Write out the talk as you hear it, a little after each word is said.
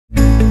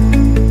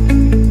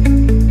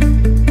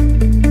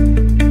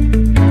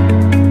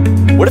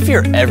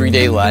your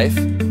everyday life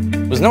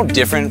was no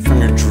different from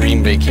your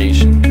dream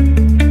vacation?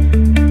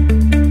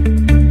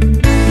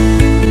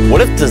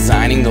 What if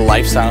designing the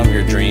lifestyle of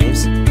your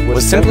dreams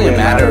was simply a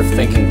matter of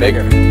thinking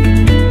bigger?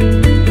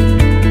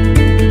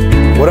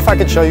 What if I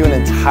could show you an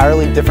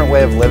entirely different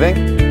way of living?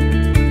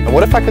 And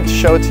what if I could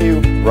show it to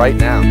you right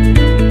now?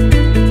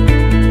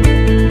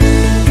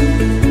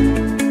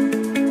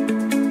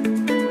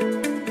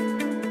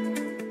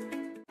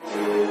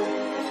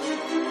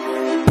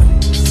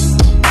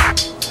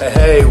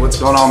 Hey, what's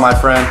going on, my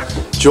friend?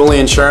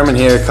 Julian Sherman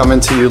here, coming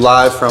to you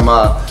live from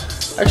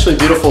actually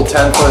beautiful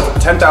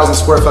 10,000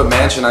 square foot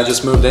mansion I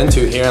just moved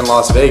into here in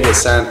Las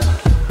Vegas. And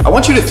I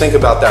want you to think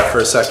about that for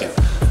a second.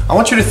 I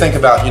want you to think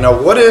about,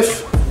 what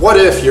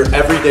if your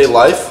everyday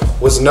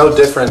life was no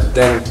different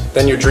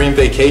than your dream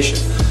vacation?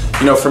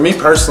 For me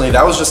personally,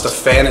 that was just a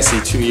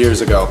fantasy 2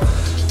 years ago.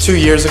 2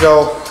 years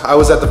ago, I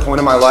was at the point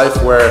in my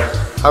life where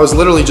I was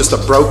literally just a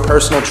broke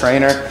personal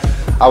trainer.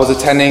 I was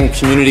attending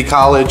community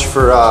college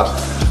for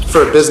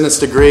a business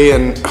degree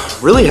and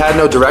really had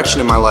no direction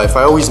in my life.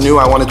 I always knew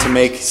I wanted to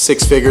make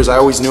six figures. I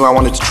always knew I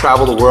wanted to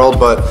travel the world,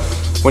 but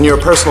when you're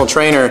a personal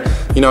trainer,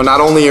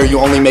 not only are you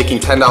only making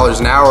 $10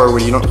 an hour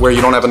where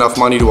you don't have enough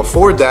money to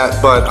afford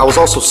that, but I was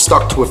also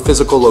stuck to a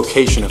physical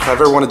location. If I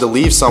ever wanted to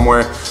leave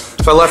somewhere,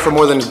 if I left for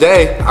more than a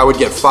day, I would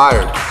get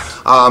fired.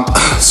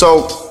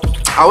 So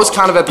I was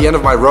kind of at the end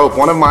of my rope.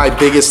 One of my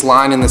biggest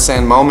line in the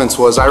sand moments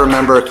was, I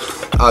remember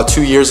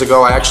 2 years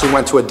ago, I actually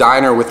went to a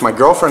diner with my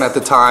girlfriend at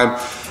the time.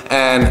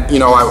 And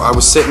I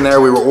was sitting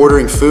there, we were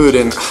ordering food,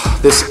 and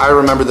I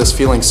remember this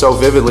feeling so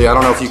vividly. I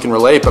don't know if you can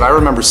relate, but I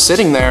remember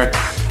sitting there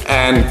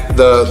and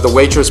the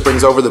waitress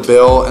brings over the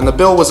bill, and the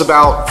bill was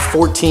about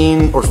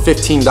 $14 or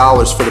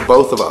 $15 for the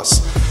both of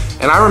us.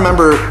 And I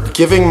remember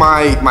giving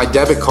my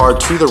debit card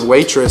to the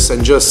waitress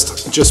and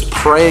just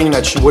praying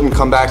that she wouldn't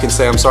come back and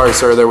say, "I'm sorry,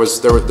 sir,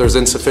 there's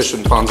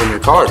insufficient funds on your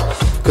card."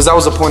 Because that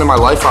was the point in my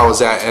life I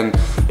was at, and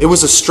it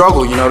was a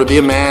struggle, to be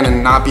a man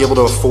and not be able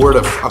to afford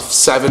a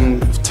 $7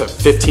 to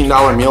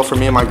 $15 meal for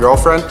me and my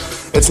girlfriend.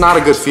 It's not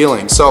a good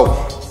feeling.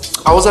 So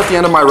I was at the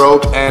end of my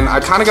rope, and I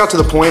kind of got to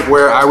the point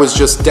where I was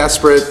just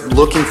desperate,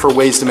 looking for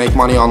ways to make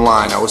money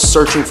online. I was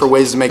searching for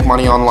ways to make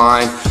money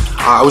online.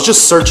 I was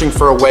just searching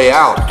for a way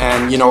out,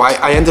 and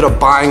I ended up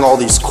buying all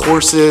these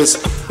courses.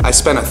 I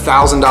spent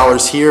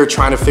 $1,000 here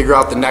trying to figure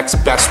out the next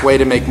best way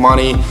to make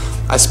money.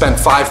 I spent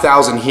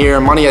 $5,000 here,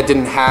 money I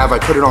didn't have. I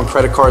put it on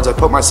credit cards. I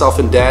put myself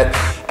in debt,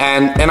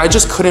 and I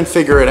just couldn't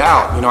figure it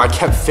out. I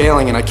kept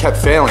failing and I kept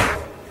failing.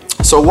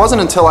 So it wasn't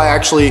until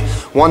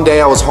one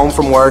day I was home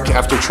from work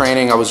after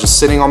training. I was just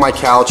sitting on my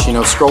couch,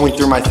 scrolling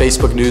through my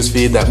Facebook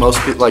newsfeed that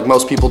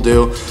most people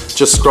do,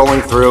 just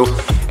scrolling through.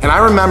 And I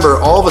remember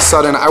all of a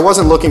sudden, I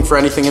wasn't looking for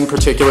anything in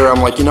particular.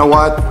 I'm like, you know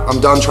what? I'm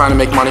done trying to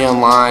make money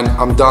online.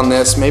 I'm done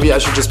this. Maybe I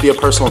should just be a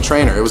personal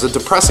trainer. It was a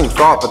depressing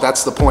thought, but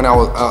that's the point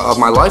of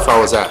my life I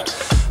was at.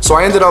 So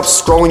I ended up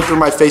scrolling through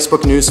my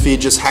Facebook newsfeed,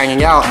 just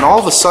hanging out, and all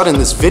of a sudden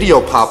this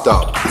video popped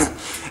up.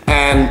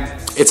 And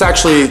it's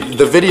actually,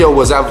 the video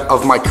was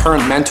of my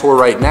current mentor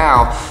right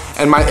now,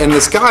 and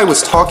this guy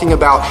was talking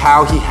about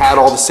how he had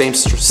all the same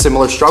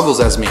similar struggles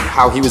as me,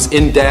 how he was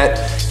in debt,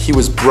 he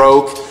was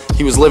broke,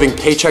 he was living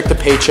paycheck to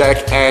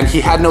paycheck, and he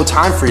had no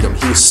time freedom.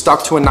 He was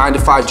stuck to a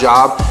 9-to-5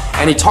 job,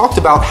 and he talked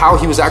about how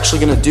he was actually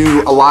gonna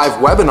do a live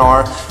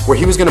webinar where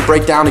he was gonna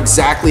break down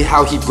exactly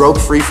how he broke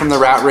free from the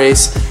rat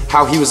race,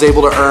 how he was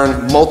able to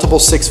earn multiple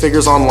six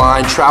figures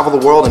online, travel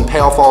the world, and pay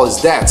off all his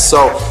debts.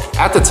 So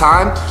at the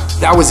time,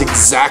 that was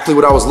exactly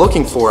what I was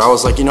looking for. I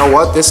was like, you know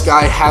what? This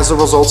guy has the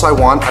results I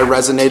want. I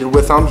resonated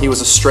with him. He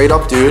was a straight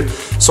up dude.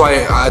 So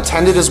I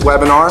attended his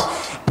webinar,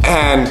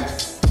 and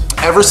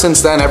ever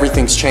since then,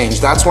 everything's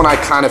changed. That's when I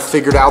kind of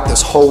figured out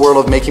this whole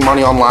world of making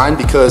money online,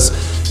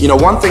 because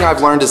one thing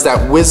I've learned is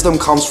that wisdom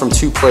comes from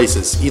two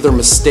places, either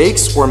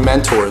mistakes or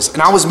mentors.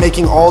 And I was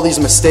making all these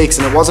mistakes,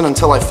 and it wasn't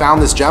until I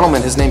found this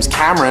gentleman, his name's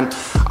Cameron,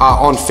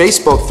 on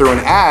Facebook through an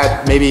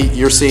ad. Maybe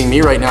you're seeing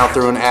me right now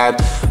through an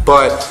ad,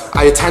 but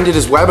I attended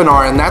his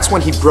webinar, and that's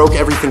when he broke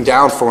everything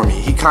down for me.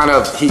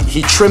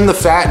 He trimmed the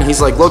fat, and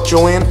he's like, look,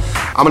 Julian,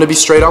 I'm gonna be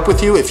straight up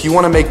with you. If you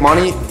wanna make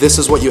money, this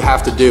is what you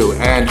have to do.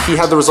 And he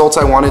had the results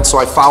I wanted, so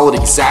I followed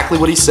exactly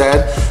what he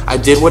said. I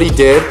did what he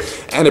did,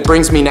 and it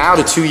brings me now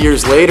to 2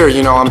 years later.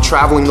 I'm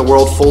traveling the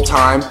world full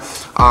time.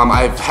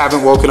 I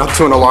haven't woken up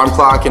to an alarm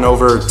clock in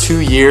over 2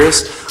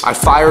 years. I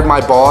fired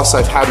my boss.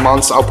 I've had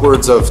months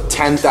upwards of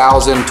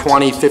 10,000,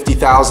 20,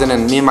 50,000,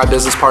 and me and my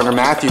business partner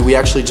Matthew, we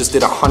actually just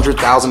did a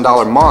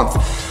 $100,000 month,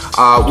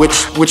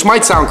 which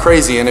might sound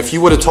crazy. And if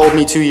you would have told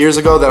me 2 years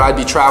ago that I'd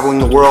be traveling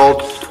the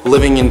world,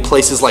 living in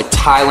places like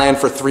Thailand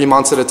for 3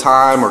 months at a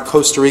time, or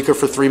Costa Rica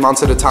for 3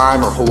 months at a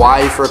time, or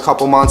Hawaii for a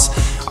couple months,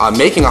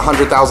 making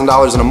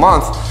 $100,000 in a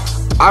month,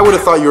 I would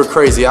have thought you were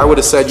crazy. I would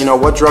have said,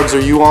 what drugs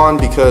are you on?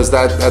 Because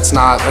that's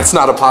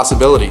not a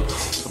possibility.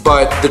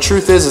 But the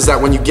truth is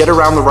that when you get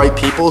around the right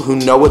people who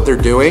know what they're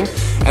doing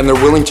and they're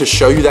willing to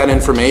show you that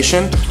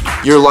information,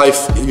 your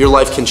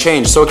life can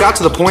change. So it got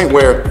to the point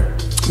where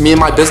me and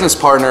my business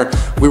partner,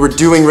 we were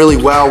doing really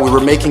well. We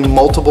were making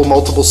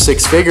multiple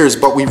six figures,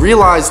 but we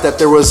realized that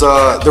there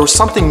was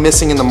something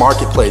missing in the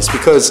marketplace,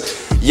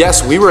 because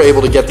yes, we were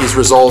able to get these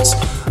results.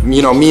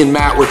 You know, me and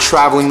Matt were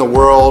traveling the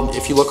world.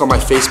 If you look on my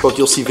Facebook,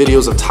 you'll see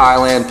videos of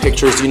Thailand,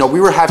 pictures. You know,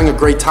 we were having a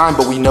great time,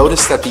 but we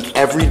noticed that the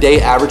everyday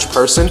average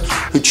person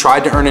who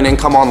tried to earn an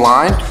income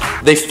online,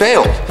 they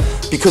failed,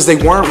 because they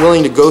weren't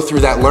willing to go through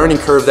that learning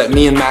curve that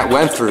me and Matt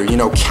went through, you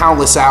know,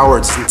 countless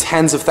hours and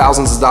tens of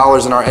thousands of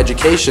dollars in our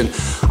education.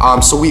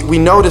 So we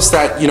noticed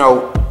that, you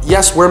know,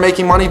 yes, we're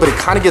making money, but it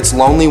kind of gets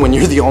lonely when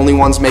you're the only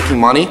ones making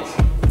money.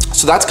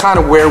 So that's kind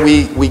of where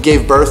we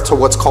gave birth to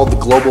what's called the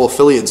Global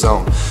Affiliate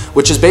Zone,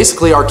 which is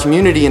basically our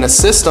community in a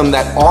system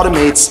that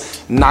automates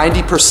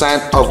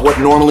 90% of what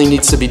normally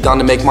needs to be done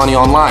to make money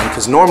online.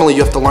 Because normally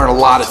you have to learn a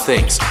lot of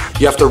things.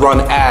 You have to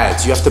run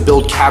ads, you have to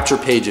build capture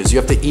pages, you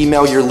have to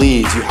email your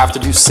leads, you have to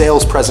do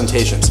sales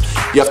presentations,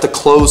 you have to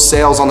close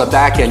sales on the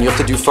back end, you have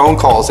to do phone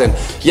calls. And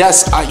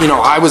yes, you know,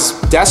 I was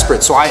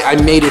desperate, so I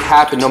made it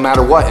happen no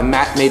matter what, and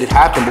Matt made it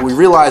happen, but we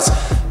realized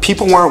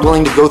people weren't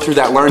willing to go through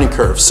that learning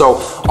curve. So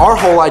our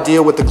whole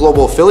idea with the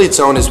Global Affiliate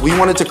Zone is we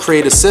wanted to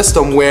create a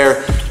system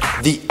where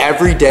the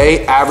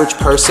everyday average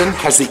person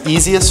has the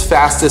easiest,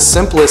 fastest,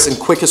 simplest, and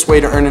quickest way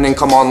to earn an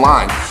income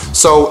online.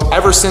 So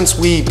ever since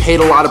we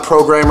paid a lot of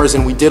programmers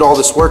and we did all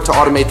this work to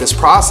automate this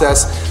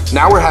process,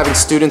 now we're having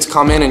students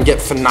come in and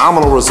get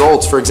phenomenal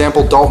results. For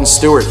example, Dalton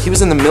Stewart, he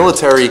was in the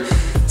military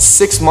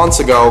 6 months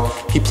ago.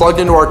 He plugged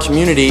into our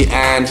community,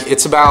 and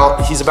he's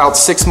about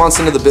 6 months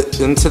into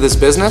this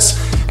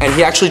business, and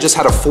he actually just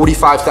had a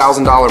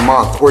 $45,000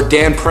 month. Or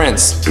Dan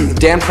Prince.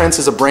 Dan Prince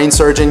is a brain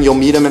surgeon. You'll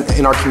meet him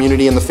in our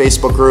community in the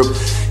Facebook group.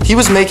 He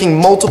was making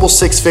multiple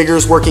six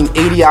figures, working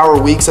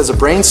 80-hour weeks as a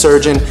brain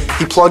surgeon.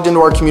 He plugged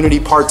into our community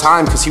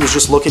part-time because he was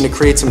just looking to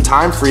create some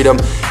time freedom,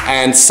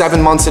 and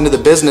 7 months into the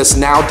business,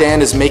 now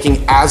Dan is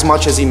making as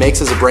much as he makes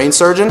as a brain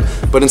surgeon,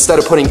 but instead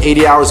of putting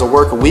 80 hours of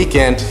work a week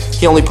in,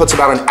 he only puts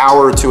about an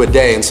hour or two a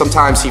day. And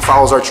sometimes he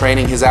follows our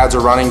training, his ads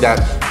are running,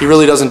 that he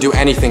really doesn't do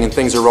anything and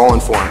things are rolling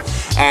for him.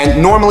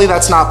 And normally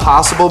that's not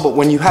possible, but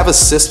when you have a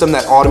system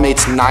that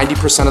automates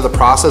 90% of the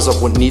process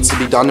of what needs to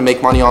be done to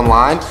make money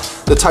online,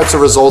 the types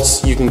of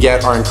results you can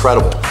get are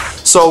incredible.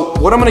 So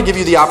what I'm gonna give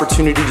you the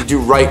opportunity to do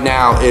right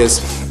now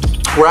is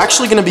we're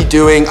actually going to be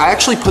doing, I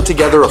actually put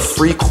together a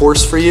free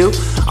course for you,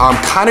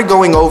 kind of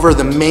going over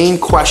the main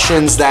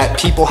questions that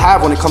people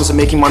have when it comes to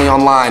making money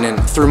online.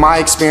 And through my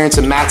experience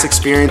and Matt's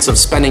experience of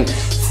spending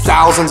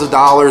thousands of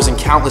dollars and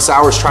countless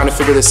hours trying to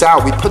figure this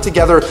out, we put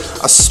together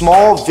a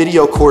small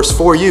video course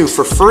for you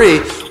for free,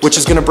 which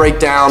is going to break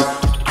down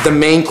the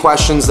main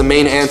questions, the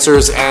main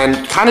answers,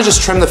 and kind of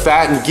just trim the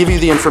fat and give you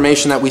the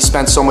information that we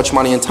spent so much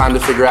money and time to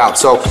figure out.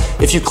 So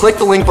if you click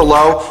the link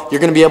below, you're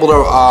going to be able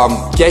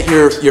to get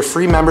your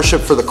free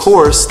membership for the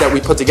course that we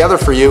put together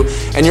for you,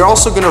 and you're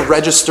also going to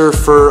register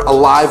for a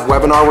live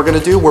webinar we're going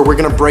to do, where we're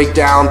going to break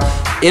down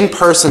in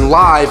person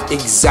live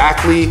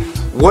exactly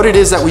what it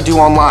is that we do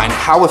online,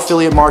 how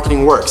affiliate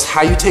marketing works,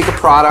 how you take a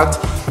product,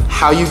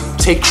 how you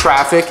take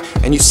traffic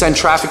and you send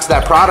traffic to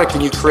that product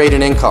and you create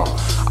an income.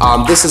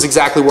 This is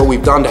exactly what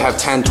we've done to have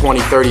 10, 20,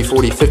 30,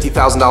 40,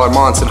 $50,000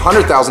 months and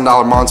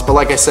 $100,000 months. But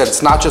like I said,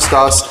 it's not just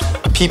us.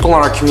 People in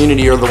our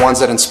community are the ones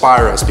that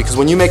inspire us, because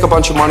when you make a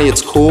bunch of money,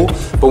 it's cool.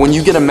 But when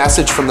you get a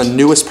message from the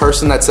newest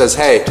person that says,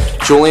 hey,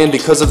 Julian,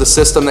 because of the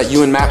system that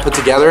you and Matt put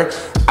together,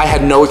 I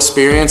had no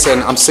experience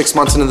and I'm 6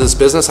 months into this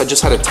business, I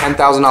just had a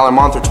 $10,000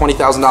 month or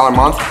 $20,000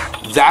 month,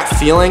 that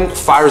feeling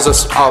fires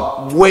us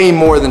up way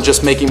more than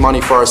just making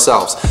money for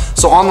ourselves.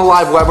 So on the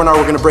live webinar,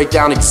 we're going to break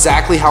down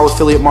exactly how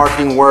affiliate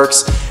marketing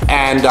works,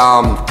 and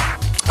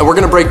we're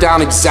going to break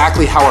down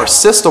exactly how our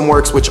system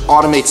works, which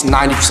automates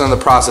 90% of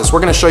the process.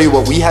 We're going to show you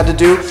what we had to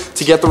do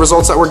to get the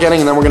results that we're getting,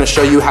 and then we're going to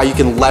show you how you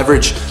can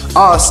leverage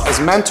us as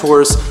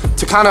mentors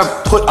to kind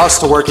of put us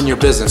to work in your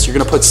business. You're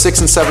going to put 6-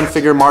 and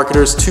 7-figure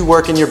marketers to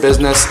work in your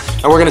business,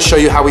 and we're going to show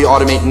you how we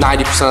automate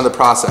 90% of the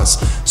process.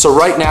 So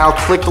right now,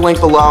 click the link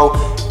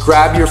below,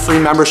 grab your free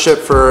membership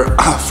for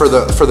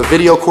the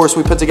video course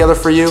we put together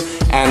for you,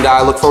 and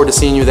I look forward to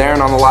seeing you there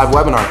and on the live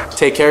webinar.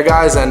 Take care,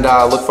 guys, and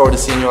look forward to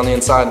seeing you on the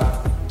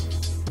inside.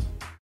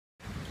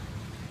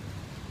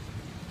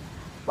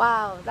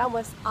 Wow, that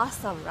was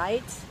awesome,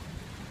 right?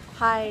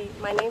 Hi,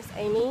 my name's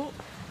Amy,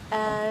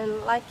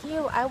 and like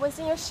you, I was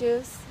in your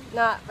shoes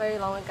not very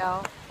long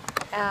ago,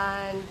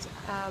 and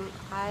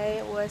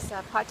I was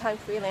a part-time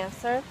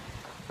freelancer,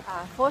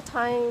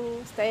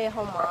 full-time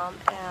stay-at-home mom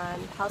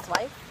and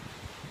housewife,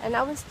 and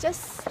I was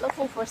just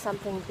looking for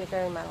something bigger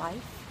in my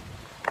life,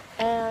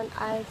 and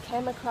I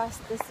came across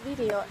this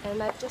video,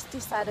 and I just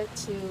decided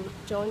to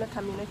join the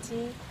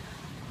community,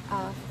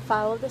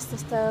 follow the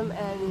system,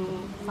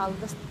 and follow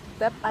the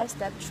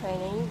step-by-step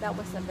training that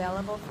was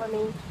available for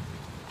me.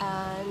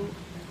 And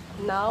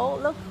now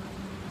look,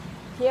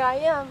 here I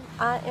am.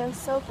 I am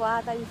so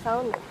glad that you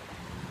found me.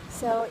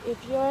 So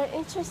if you're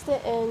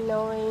interested in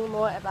knowing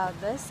more about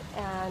this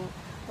and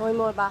knowing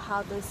more about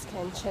how this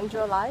can change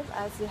your life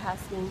as it has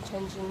been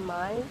changing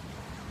mine,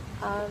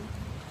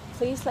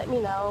 please let me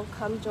know.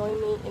 Come join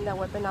me in the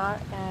webinar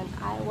and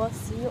I will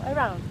see you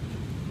around.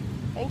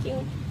 Thank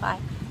you. Bye.